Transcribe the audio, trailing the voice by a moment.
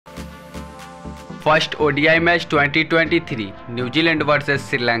First ODI match 2023, New Zealand vs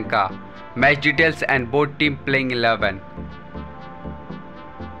Sri Lanka. Match details and both team playing 11.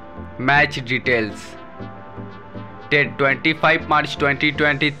 Match details. Date 25 March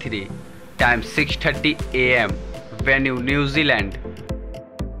 2023. Time 6:30 AM. Venue New Zealand.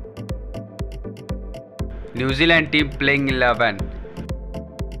 New Zealand team playing 11.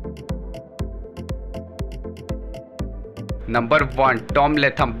 Number 1 Tom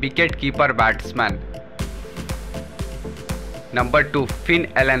Latham, wicket keeper batsman. Number 2 Finn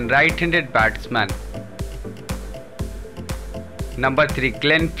Allen, right-handed batsman. Number 3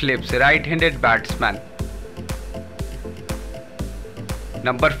 Glenn Phillips, right-handed batsman.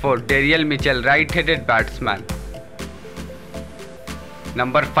 Number 4 Daryl Mitchell, right-handed batsman.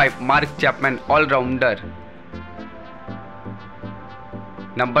 Number 5 Mark Chapman, all-rounder.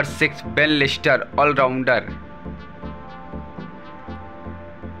 Number 6 Ben Lister, all-rounder.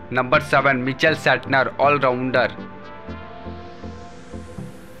 Number 7 Mitchell Santner, all-rounder.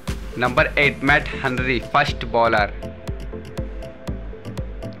 Number 8 Matt Henry, first bowler.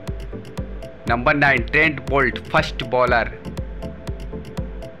 Number 9 Trent Boult, first bowler.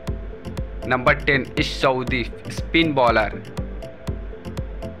 Number 10 is Sodhi, spin bowler.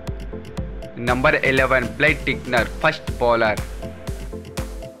 Number 11 Blair Tickner, first bowler.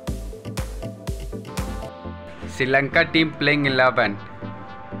 Sri Lanka team playing 11.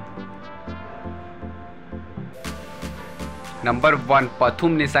 Number 1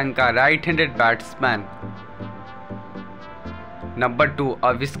 Pathum Nissanka, right-handed batsman. Number 2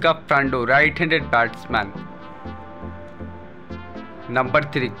 Fernando, right-handed batsman. Number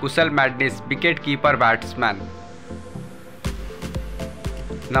 3 Kusal Mendis, wicket keeper batsman.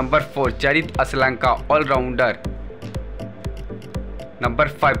 Number 4 Charith Asalanka, all-rounder. Number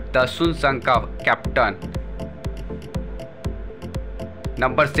 5 Dasun Shanaka, captain.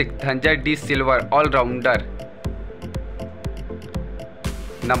 Number 6 Dhananjaya De Silva, all-rounder.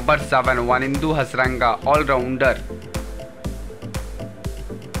 Number 7 Hasaranga, all-rounder.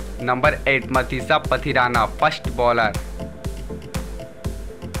 Number 8 Pathirana, first bowler.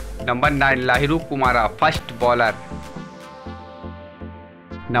 Number 9 Lahiru Kumara, first bowler.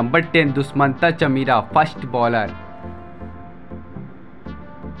 Number 10 Chameera, first bowler.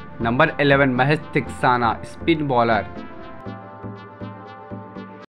 Number 11 Theekshana, spin bowler.